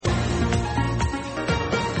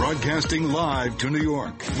Broadcasting live to New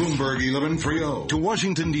York, Bloomberg 1130. To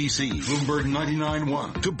Washington, D.C., Bloomberg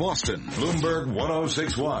 99.1. To Boston, Bloomberg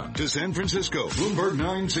 106.1. To San Francisco, Bloomberg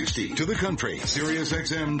 960. To the country, Sirius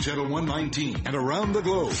XM Channel 119. And around the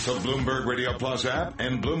globe, the Bloomberg Radio Plus app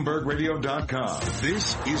and BloombergRadio.com.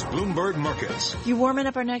 This is Bloomberg Markets. You warming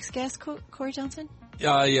up our next guest, Cory Johnson?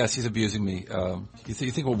 Yes, he's abusing me. You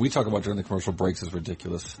think what we talk about during the commercial breaks is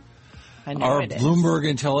ridiculous. I know Our it is. Bloomberg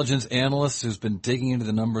intelligence analyst who's been digging into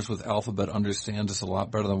the numbers with Alphabet understands this a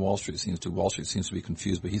lot better than Wall Street seems to. Wall Street seems to be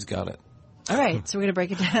confused, but he's got it. All right, so we're going to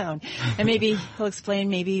break it down. And maybe he'll explain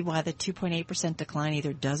why the 2.8% decline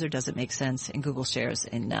either does or doesn't make sense in Google shares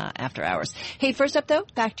in after hours. Hey, first up, though,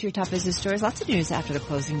 back to your top business stories. Lots of news after the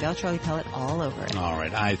closing bell. Charlie Pellet all over it. All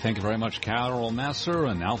right. I thank you very much, Carol Massar.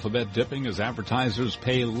 And Alphabet dipping as advertisers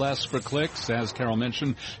pay less for clicks. As Carol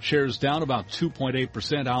mentioned, shares down about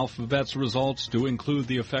 2.8%. Alphabet's results do include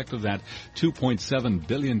the effect of that $2.7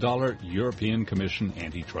 billion European Commission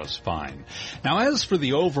antitrust fine. Now, as for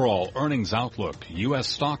the overall earnings outlook, U.S.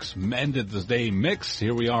 stocks ended the day mixed.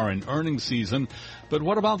 Here we are in earnings season. But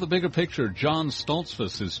what about the bigger picture? John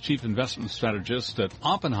Stoltzfus is chief investment strategist at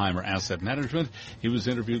Oppenheimer Asset Management. He was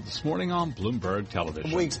interviewed this morning on Bloomberg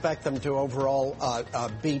Television. We expect them to overall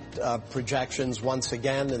beat projections once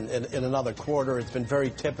again in another quarter. It's been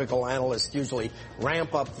very typical. Analysts usually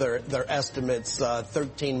ramp up their estimates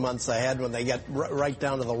 13 months ahead when they get right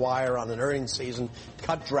down to the wire on an earnings season,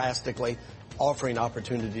 cut drastically, offering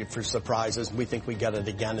opportunity for surprises. We think we get it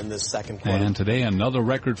again in this second quarter. And today, another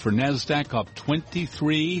record for NASDAQ, up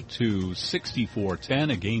 23 to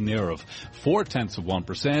 6410, a gain there of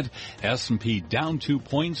 0.4%. S&P down 2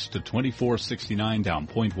 points to 2469, down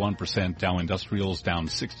 0.1%. Dow Industrials down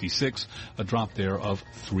 66, a drop there of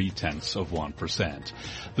 0.3%.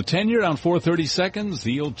 The 10-year down 4/30 seconds,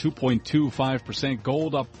 the yield 2.25%.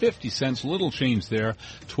 Gold up 50 cents, little change there,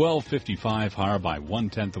 12.55, higher by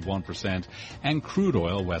 0.1%. And crude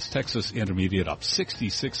oil, West Texas Intermediate, up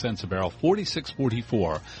 66 cents a barrel,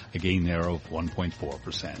 46.44, a gain there of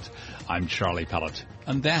 1.4%. I'm Charlie Pellet,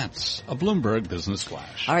 and that's a Bloomberg Business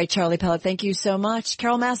Flash. All right, Charlie Pellet, thank you so much.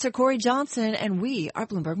 Carol Massar, Cory Johnson, and we are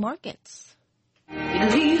Bloomberg Markets.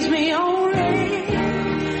 It leaves me only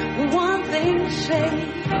one thing to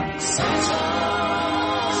say. Search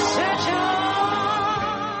on.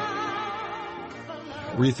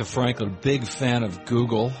 Aretha Franklin, a big fan of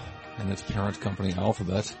Google and its parent company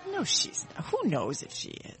Alphabet. No, she's not. Who knows if she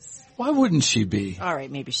is? Why wouldn't she be? All right,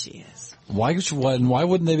 maybe she is. Why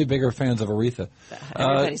wouldn't they be bigger fans of Aretha?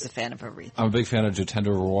 Everybody's a fan of Aretha. I'm a big fan of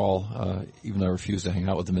Jitendra Waral, even though I refuse to hang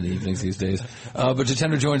out with him in the evenings these days. But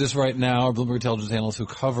Jitendra joins us right now, our Bloomberg intelligence analyst who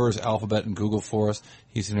covers Alphabet and Google for us.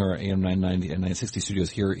 He's in our AM 990 and 960 studios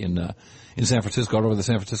here in San Francisco, all over the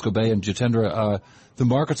San Francisco Bay. And Jitendra, the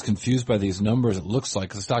market's confused by these numbers, it looks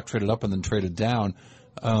like. The stock traded up and then traded down.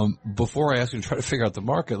 Before I ask you to try to figure out the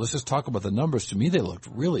market, let's just talk about the numbers. To me, they looked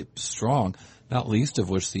really strong, not least of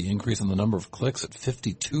which the increase in the number of clicks at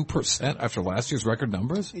 52% after last year's record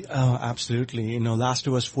numbers. Absolutely. Last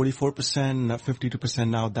year was 44%, 52%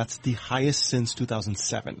 now. That's the highest since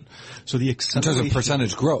 2007. So the acceleration. In terms of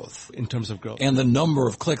percentage growth. In terms of growth. And the number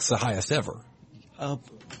of clicks the highest ever.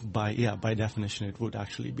 By definition, it would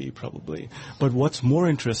actually be probably. But what's more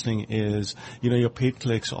interesting is, your paid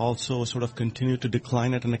clicks also sort of continue to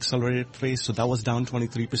decline at an accelerated pace. So that was down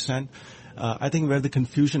 23%. I think where the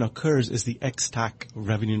confusion occurs is the ex-TAC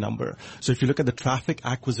revenue number. So if you look at the traffic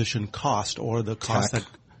acquisition cost or the cost TAC.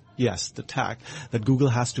 the TAC that Google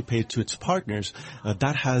has to pay to its partners,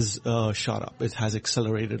 that has shot up. It has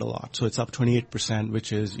accelerated a lot. So it's up 28%,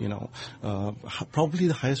 which is, probably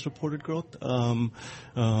the highest reported growth in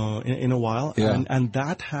a while. Yeah. And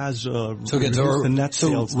that has reduced the net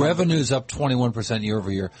sales. So revenue's up 21% year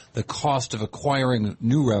over year. The cost of acquiring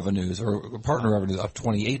new revenues or partner revenues up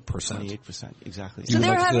 28%. 28%, exactly. So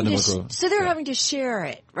they're having to share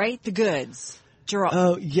it, right? The goods.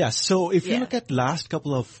 Yes. So if you look at last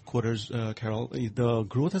couple of quarters, Carol, the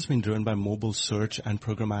growth has been driven by mobile search and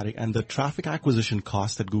programmatic, and the traffic acquisition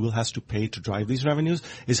cost that Google has to pay to drive these revenues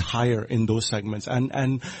is higher in those segments.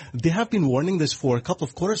 And they have been warning this for a couple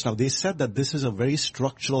of quarters now. They said that this is a very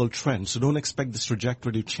structural trend, so don't expect this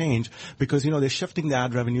trajectory to change because, they're shifting the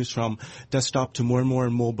ad revenues from desktop to more and more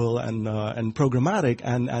mobile and programmatic,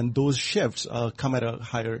 and those shifts come at a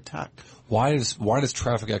higher TAC. Why does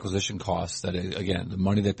traffic acquisition costs, that is, again, the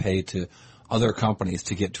money they pay to other companies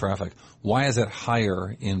to get traffic, why is it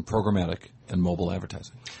higher in programmatic and mobile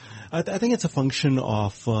advertising? I think it's a function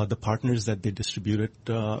of the partners that they distribute it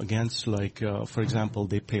against. Like, for example,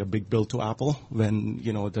 they pay a big bill to Apple when,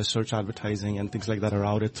 the search advertising and things like that are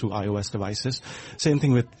routed through iOS devices. Same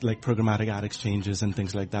thing with like programmatic ad exchanges and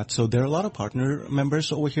things like that. So there are a lot of partner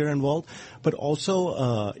members over here involved. But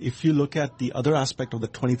also, if you look at the other aspect of the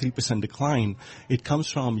 23% decline, it comes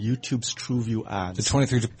from YouTube's TrueView ads. The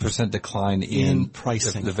 23% decline in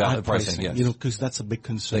pricing. The value pricing, yes. Because that's a big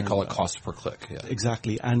concern. They call it cost per click, yeah.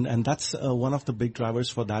 Exactly. And that's one of the big drivers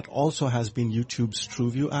for that also has been YouTube's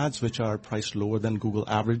TrueView ads, which are priced lower than Google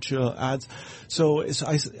average ads. So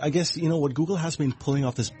I guess, what Google has been pulling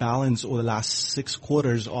off this balance over the last 6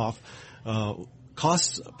 quarters of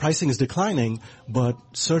pricing is declining, but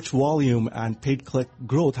search volume and paid click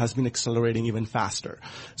growth has been accelerating even faster.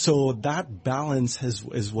 So that balance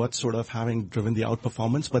is what's sort of having driven the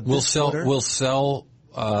outperformance. But we'll sell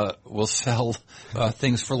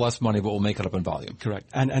things for less money, but we'll make it up in volume.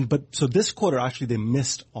 Correct. So this quarter actually they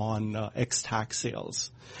missed on ex-TAC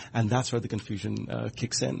sales, and that's where the confusion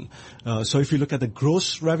kicks in. So if you look at the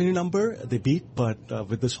gross revenue number, they beat, but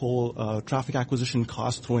with this whole traffic acquisition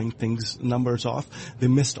cost throwing numbers off, they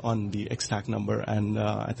missed on the ex-TAC number, and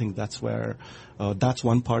I think that's where that's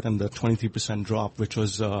one part, and the 23% drop, which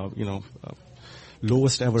was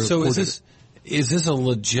lowest ever. So Is this a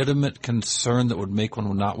legitimate concern that would make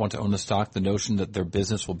one not want to own the stock, the notion that their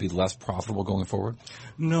business will be less profitable going forward?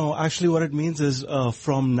 No, actually what it means is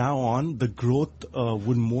from now on, the growth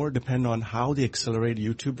would more depend on how they accelerate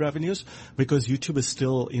YouTube revenues, because YouTube is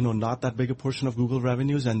still, not that big a portion of Google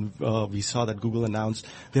revenues, and we saw that Google announced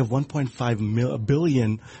they have 1.5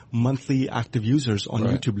 billion monthly active users on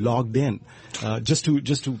YouTube logged in. Just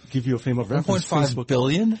to give you a frame of reference. 1.5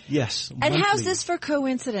 billion? Yes. And monthly. how's this for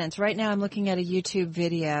coincidence? Right now I'm looking at a YouTube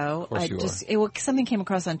video. Something came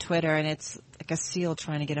across on Twitter, and it's like a seal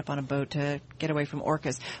trying to get up on a boat to get away from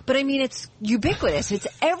orcas. But I mean, it's ubiquitous. It's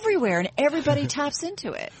everywhere, and everybody taps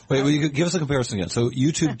into it. Wait, you could give us a comparison again. So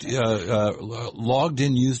YouTube logged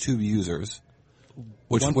in YouTube users.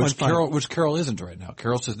 Which Carol isn't right now.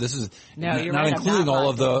 Carol says this is not including all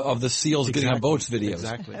of the seals getting on boats videos.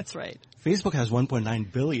 Exactly. That's right. Facebook has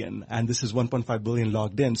 1.9 billion, and this is 1.5 billion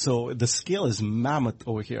logged in. So the scale is mammoth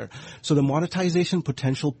over here. So the monetization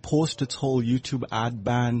potential post its whole YouTube ad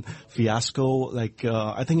ban fiasco,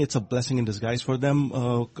 I think it's a blessing in disguise for them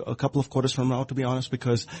a couple of quarters from now, to be honest,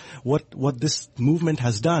 because what this movement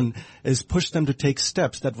has done is push them to take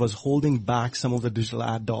steps that was holding back some of the digital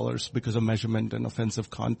ad dollars because of measurement and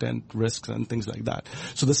offensive content risks and things like that.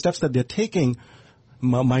 So the steps that they're taking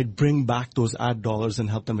might bring back those ad dollars and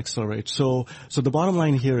help them accelerate. So the bottom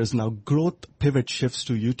line here is now growth pivot shifts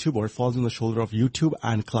to YouTube, or it falls on the shoulder of YouTube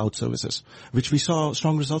and cloud services, which we saw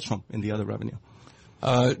strong results from in the other revenue.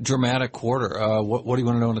 Dramatic quarter. What do you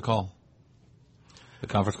want to know in the call? The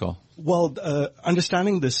conference call? Well,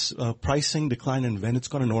 understanding this pricing decline and when it's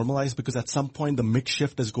going to normalize, because at some point the mix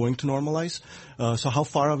shift is going to normalize. So how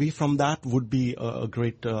far are we from that would be a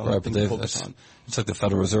great thing to focus on. It's like the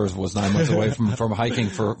Federal Reserve was 9 months away from hiking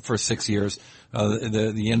for 6 years.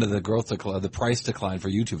 The end of the growth decline, the price decline for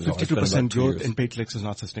YouTube is 52% growth in paid clicks is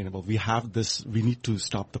not sustainable. We have this. We need to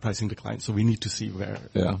stop the pricing decline. So we need to see where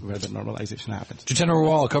the normalization happens. Jitendra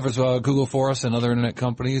Waral covers Google for us and other internet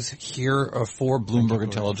companies here for Bloomberg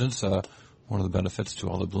Intelligence. One of the benefits to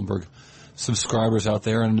all the Bloomberg subscribers out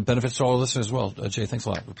there, and the benefits to all the listeners as well. Jay, thanks a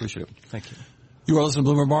lot. We appreciate it. Thank you. You are listening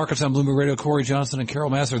to Bloomberg Markets on Bloomberg Radio. Cory Johnson and Carol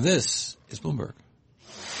Massar. This is Bloomberg.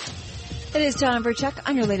 It is John Verchuk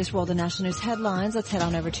on your latest world and national news headlines. Let's head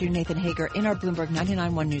on over to Nathan Hager in our Bloomberg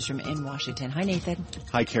 99.1 newsroom in Washington. Hi, Nathan.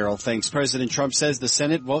 Hi, Carol. Thanks. President Trump says the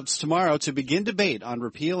Senate votes tomorrow to begin debate on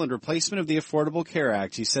repeal and replacement of the Affordable Care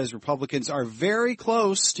Act. He says Republicans are very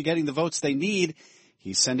close to getting the votes they need.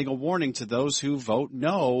 He's sending a warning to those who vote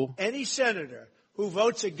no. Any senator who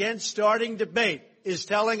votes against starting debate is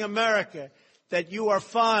telling America that you are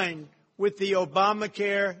fine with the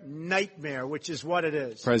Obamacare nightmare, which is what it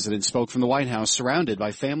is. The president spoke from the White House, surrounded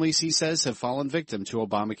by families he says have fallen victim to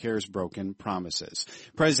Obamacare's broken promises.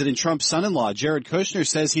 President Trump's son-in-law, Jared Kushner,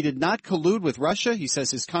 says he did not collude with Russia. He says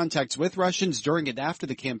his contacts with Russians during and after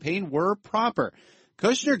the campaign were proper.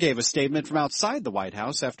 Kushner gave a statement from outside the White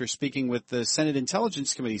House after speaking with the Senate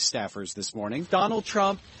Intelligence Committee staffers this morning. Donald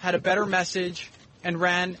Trump had a better message and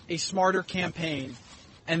ran a smarter campaign,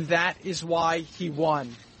 and that is why he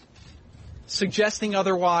won. Suggesting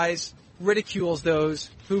otherwise ridicules those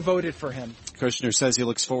who voted for him. Kushner says he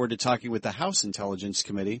looks forward to talking with the House Intelligence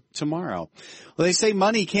Committee tomorrow. Well, they say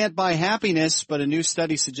money can't buy happiness, but a new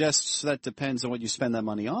study suggests that depends on what you spend that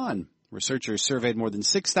money on. Researchers surveyed more than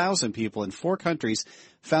 6,000 people in 4 countries,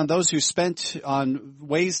 found those who spent on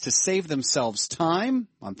ways to save themselves time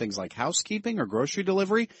on things like housekeeping or grocery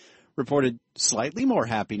delivery reported slightly more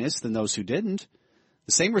happiness than those who didn't.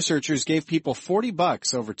 The same researchers gave people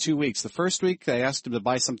 $40 over 2 weeks. The first week, they asked them to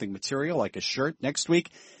buy something material like a shirt. Next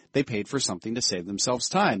week, they paid for something to save themselves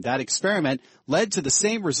time. That experiment led to the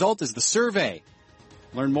same result as the survey.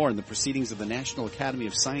 Learn more in the Proceedings of the National Academy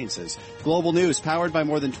of Sciences. Global news powered by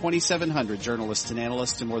more than 2,700 journalists and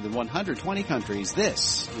analysts in more than 120 countries.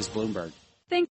 This is Bloomberg.